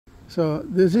So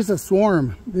this is a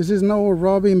swarm. This is no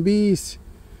robbing bees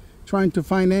trying to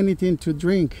find anything to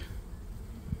drink.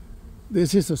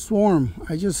 This is a swarm.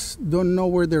 I just don't know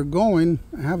where they're going.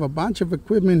 I have a bunch of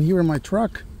equipment here in my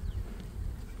truck.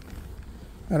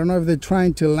 I don't know if they're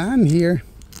trying to land here.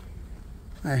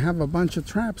 I have a bunch of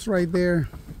traps right there.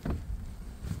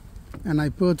 And I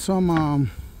put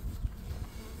some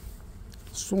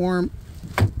swarm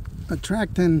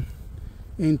attractant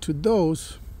into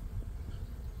those.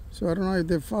 So I don't know if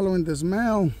they're following the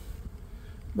smell,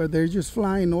 but they're just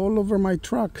flying all over my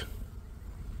truck.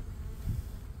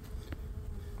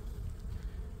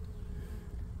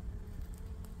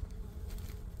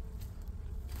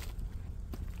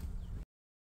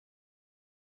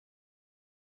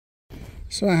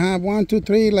 So I have 1, 2,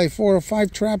 3, like 4 or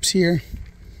 5 traps here,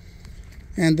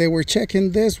 and they were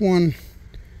checking this one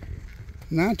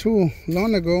not too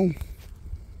long ago,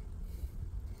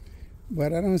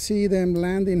 but I don't see them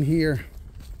landing here.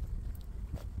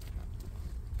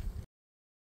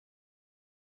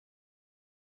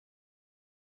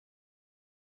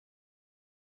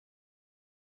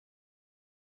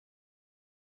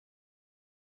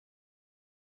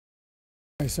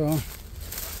 I saw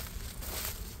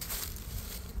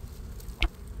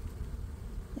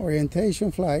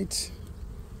orientation flights,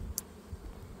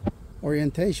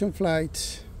 orientation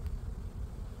flights,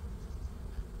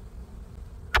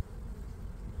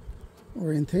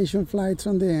 orientation flights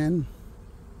on the end.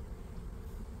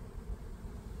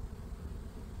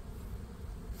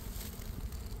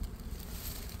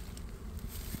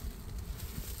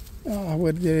 Oh,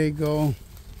 where did they go?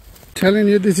 Telling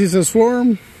you this is a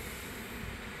swarm.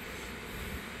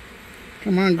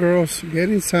 Come on, girls, get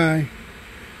inside.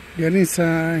 Get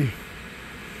inside.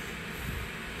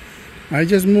 I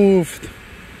just moved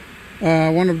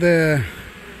one of the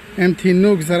empty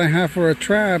nooks that I have for a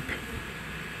trap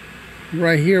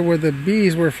right here where the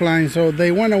bees were flying. So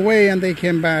they went away and they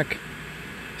came back.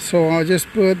 So I'll just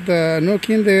put the nook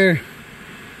in there,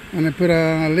 and I put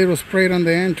a little spray on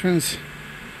the entrance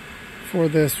for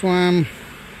the swarm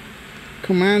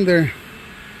commander.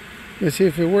 Let's see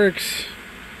if it works.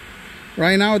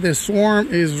 Right now the swarm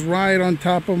is right on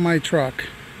top of my truck.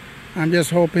 I'm just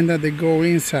hoping that they go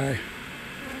inside.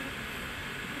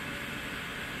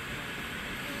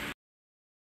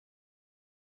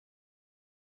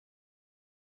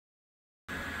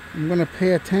 I'm gonna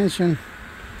pay attention.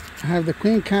 I have the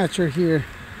queen catcher here.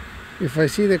 If I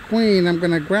see the queen, I'm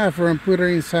gonna grab her and put her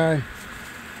inside.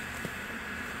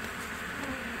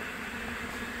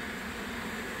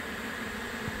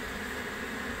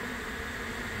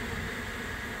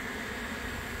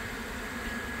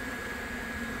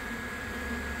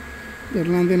 They're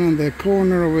landing on the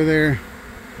corner over there.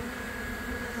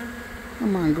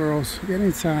 Come on, girls, get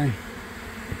inside.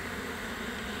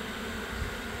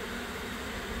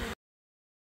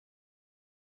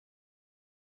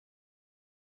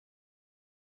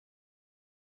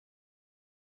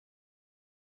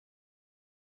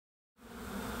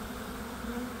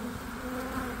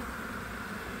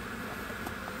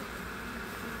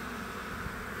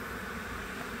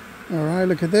 All right,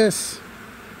 look at this.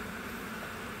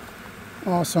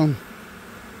 Awesome.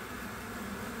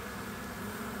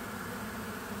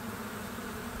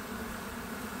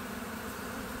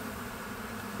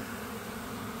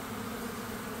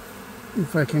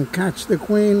 If I can catch the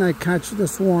queen, I catch the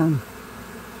swarm.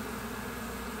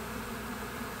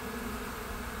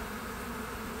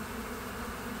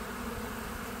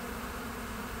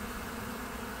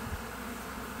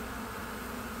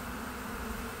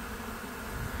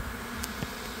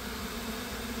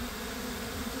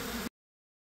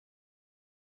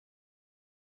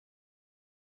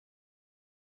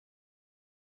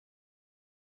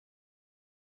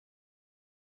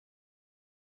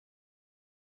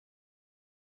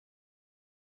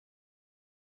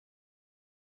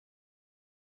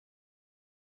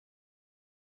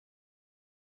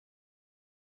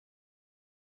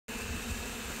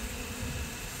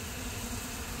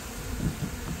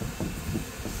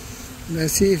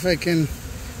 Let's see if I can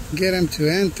get them to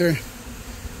enter.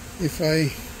 If I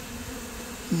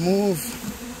move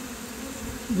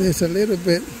this a little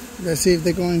bit, let's see if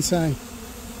they go inside.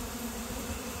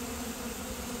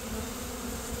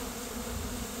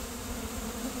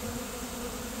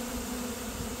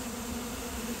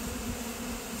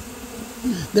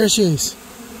 There she is.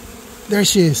 There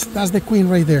she is. That's the queen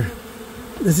right there.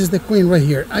 This is the queen right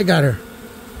here. I got her.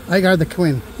 I got the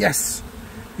queen. Yes.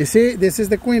 You see, this is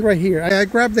the queen right here. I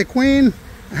grabbed the queen.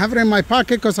 I have it in my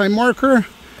pocket because I mark her.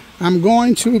 I'm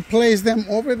going to place them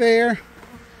over there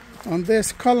on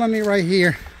this colony right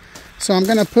here. So I'm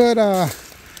going to put a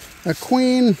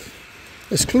queen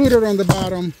excluded on the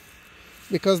bottom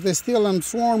because they're still in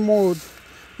swarm mode.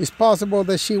 It's possible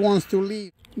that she wants to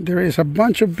leave. There is a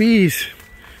bunch of bees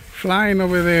flying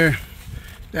over there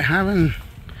that haven't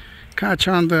catch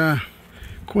on the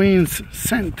queen's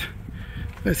scent.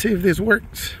 Let's see if this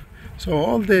works. So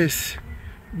all these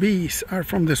bees are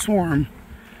from the swarm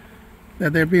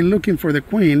that they've been looking for the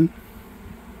queen.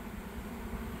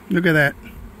 Look at that.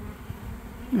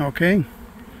 Okay,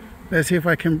 let's see if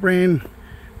I can bring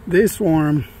this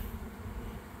swarm.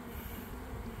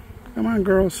 Come on,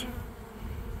 girls.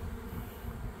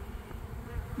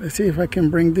 Let's see if I can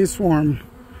bring this swarm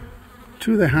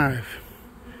to the hive,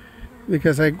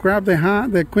 because I grabbed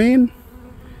the queen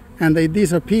and they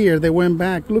disappeared. They went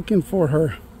back looking for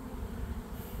her.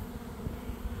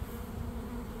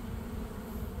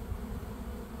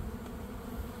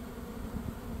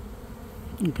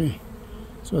 Okay,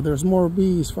 so there's more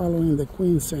bees following the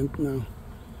queen scent now.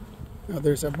 Now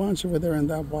there's a bunch over there in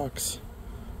that box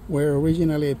where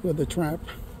originally I put the trap.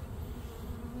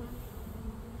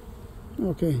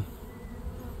 Okay,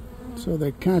 so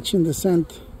they're catching the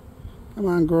scent. Come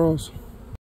on, girls.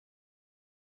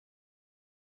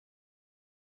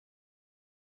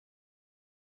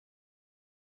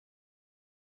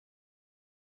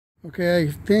 Okay,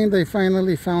 I think they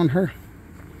finally found her.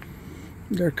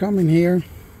 They're coming here.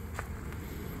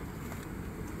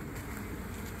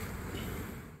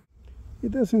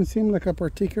 It doesn't seem like a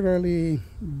particularly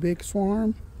big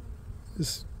swarm.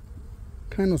 It's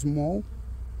kind of small.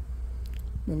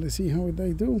 But let's see how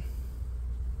they do.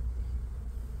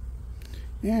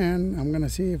 And I'm gonna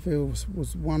see if it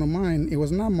was one of mine. It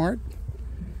was not marked,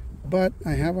 but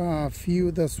I have a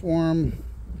few that swarm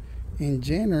in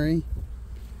January.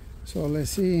 So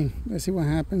let's see what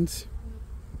happens.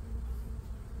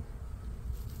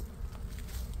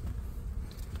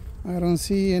 I don't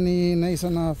see any nice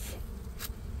enough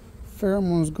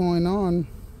pheromones going on.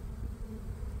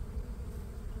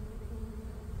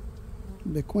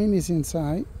 The queen is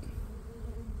inside.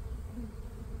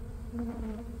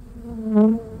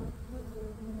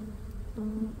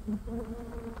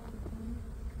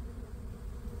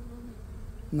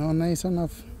 No nice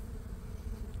enough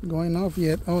going off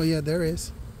yet. Oh yeah, there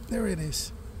is. There it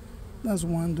is. That's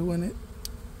one doing it.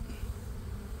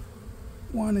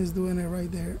 One is doing it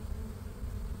right there.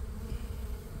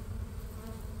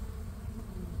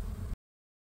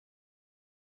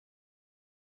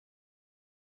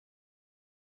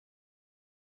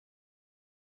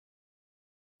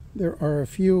 There are a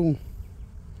few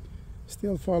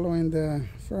still following the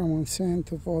pheromone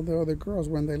scent of all the other girls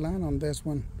when they land on this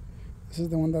one. This is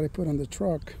the one that I put on the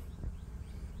truck.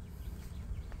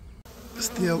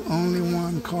 Still only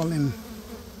one calling.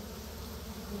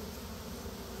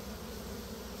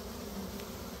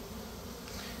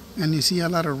 And you see a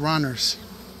lot of runners.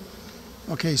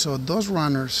 Okay, so those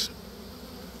runners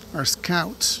are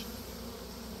scouts.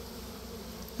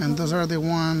 And those are the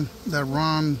ones that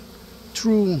run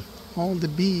through all the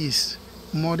bees,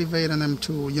 motivating them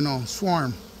to,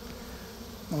 swarm.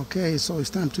 Okay, so it's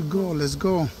time to go. Let's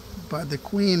go. But the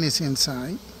queen is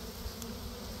inside.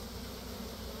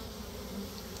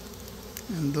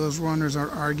 And those runners are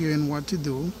arguing what to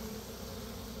do.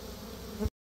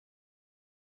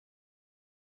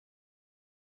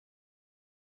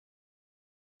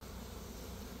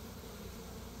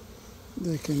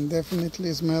 They can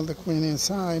definitely smell the queen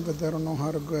inside, but they don't know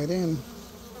how to get in.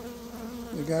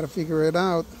 They got to figure it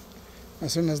out.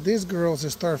 As soon as these girls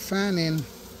start fanning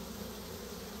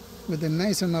with them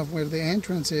nice enough where the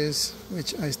entrance is,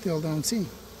 which I still don't see.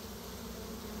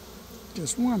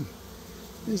 Just one.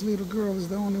 This little girl is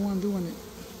the only one doing it.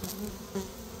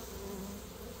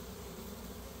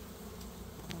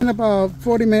 In about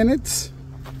 40 minutes,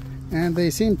 and they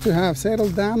seem to have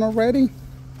settled down already.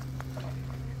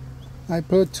 I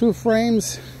put 2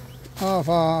 frames of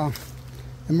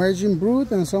emerging brood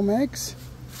and some eggs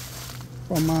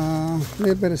from a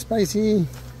little bit of spicy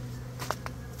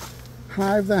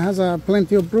hive that has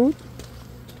plenty of brood,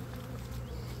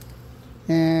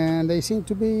 and they seem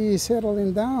to be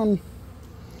settling down.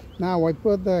 Now I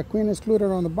put the queen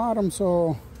excluder on the bottom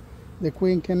so the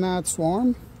queen cannot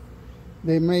swarm.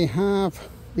 They may have,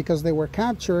 because they were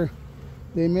captured,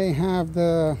 they may have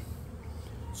the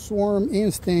swarm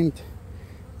instinct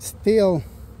still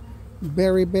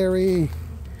very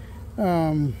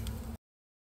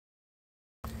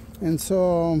and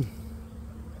so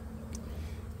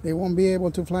they won't be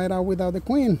able to fly it out without the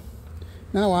queen.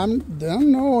 Now I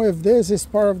don't know if this is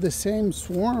part of the same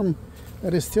swarm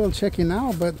that is still checking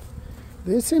out, but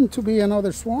there seems to be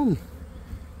another swarm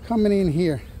coming in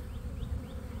here.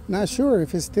 Not sure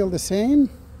if it's still the same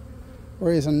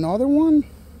or is another one.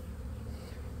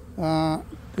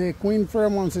 The queen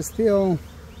pheromones is still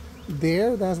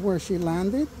there. That's where she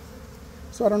landed.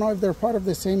 So I don't know if they're part of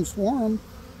the same swarm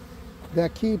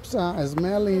that keeps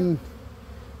smelling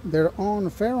their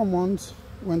own pheromones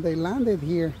when they landed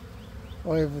here,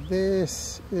 or if it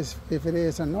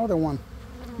is another one.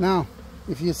 Now,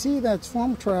 if you see that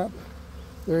swarm trap,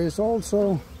 there is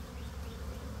also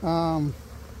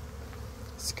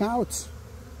scouts,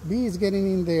 bees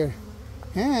getting in there.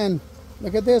 And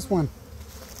look at this one.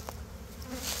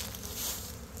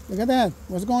 Look at that.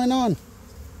 What's going on?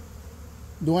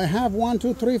 Do I have 1,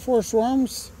 2, 3, 4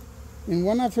 swarms in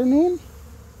one afternoon?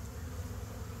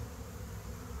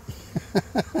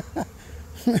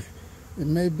 It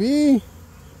may be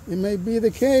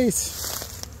the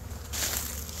case.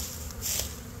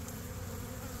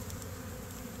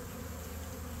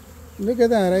 Look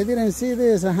at that. I didn't see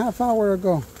this a half hour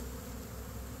ago.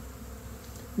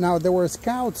 Now, there were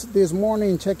scouts this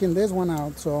morning checking this one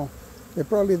out, so they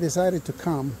probably decided to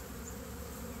come.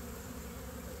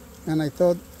 And I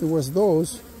thought it was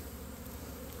those.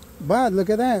 But look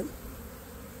at that.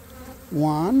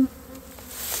 1,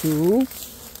 2.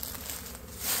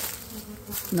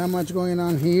 Not much going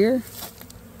on here.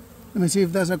 Let me see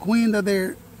if there's a queen that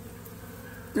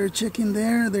they're checking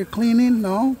there. They're cleaning.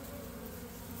 No.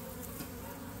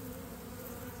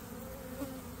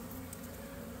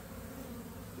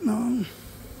 No.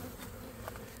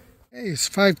 Hey, it's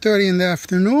 5:30 in the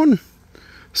afternoon.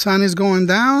 Sun is going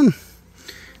down.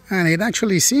 And it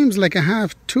actually seems like I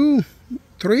have 2,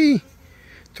 3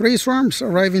 swarms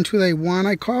arriving today. One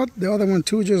I caught, the other one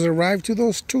 2 just arrived to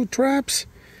those 2 traps.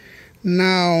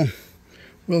 Now,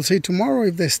 we'll see tomorrow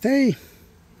if they stay.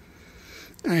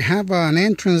 I have an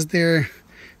entrance there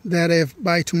that if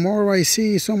by tomorrow I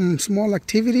see some small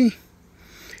activity,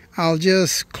 I'll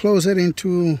just close it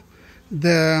into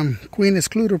the queen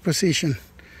excluder position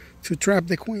to trap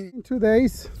the queen. In 2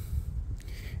 days.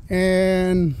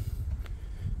 And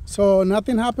so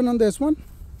nothing happened on this one.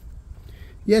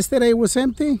 Yesterday it was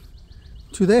empty.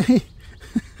 Today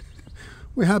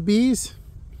we have bees.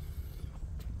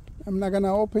 I'm not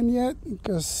gonna open yet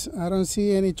because I don't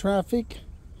see any traffic,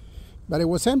 but it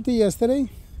was empty yesterday.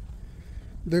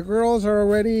 The girls are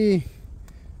already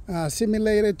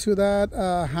assimilated to that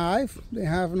hive. They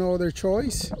have no other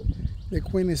choice. The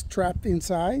queen is trapped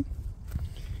inside.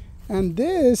 And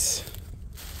these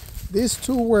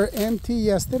 2 were empty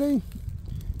yesterday.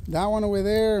 That one over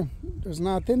there, there's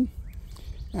nothing.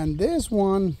 And this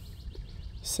one,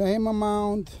 same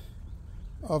amount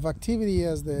of activity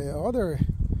as the other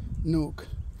nuke.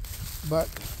 But,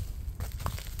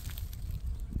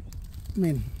 I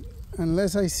mean,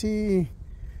 unless I see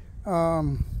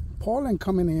pollen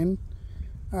coming in,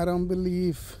 I don't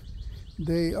believe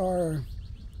they are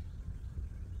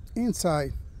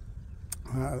inside.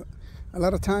 A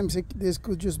lot of times this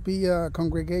could just be a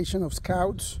congregation of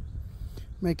scouts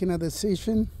making a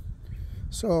decision.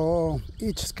 So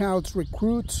each scout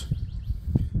recruits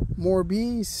more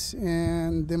bees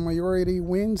and the majority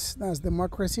wins. That's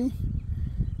democracy.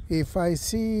 If I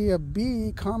see a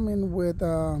bee coming with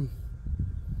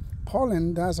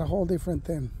pollen, that's a whole different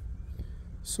thing.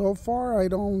 So far, I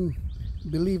don't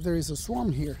believe there is a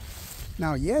swarm here.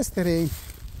 Now, yesterday,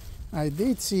 I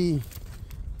did see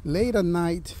late at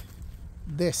night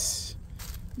this.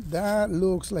 That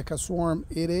looks like a swarm.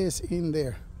 It is in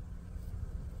there.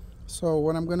 So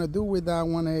what I'm gonna do with that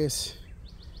one is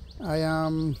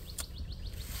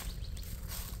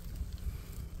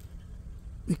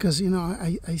because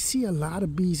I see a lot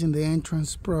of bees in the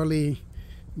entrance. Probably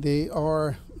they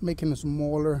are making it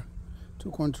smaller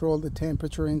to control the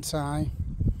temperature inside.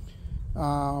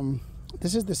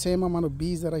 This is the same amount of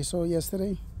bees that I saw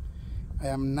yesterday. I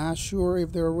am not sure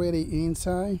if they're already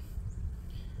inside.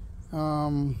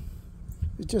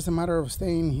 It's just a matter of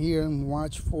staying here and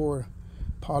watch for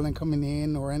pollen coming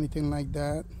in or anything like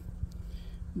that.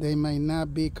 They may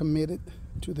not be committed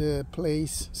to the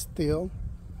place still.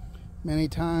 Many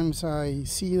times I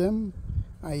see them,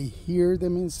 I hear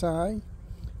them inside,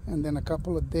 and then a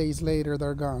couple of days later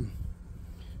they're gone.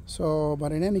 So,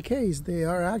 but in any case, they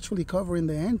are actually covering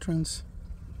the entrance.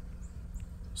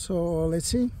 So let's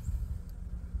see.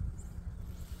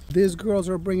 These girls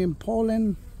are bringing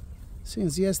pollen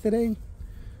since yesterday.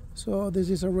 So this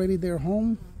is already their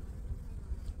home.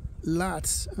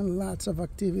 Lots and lots of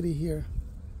activity here.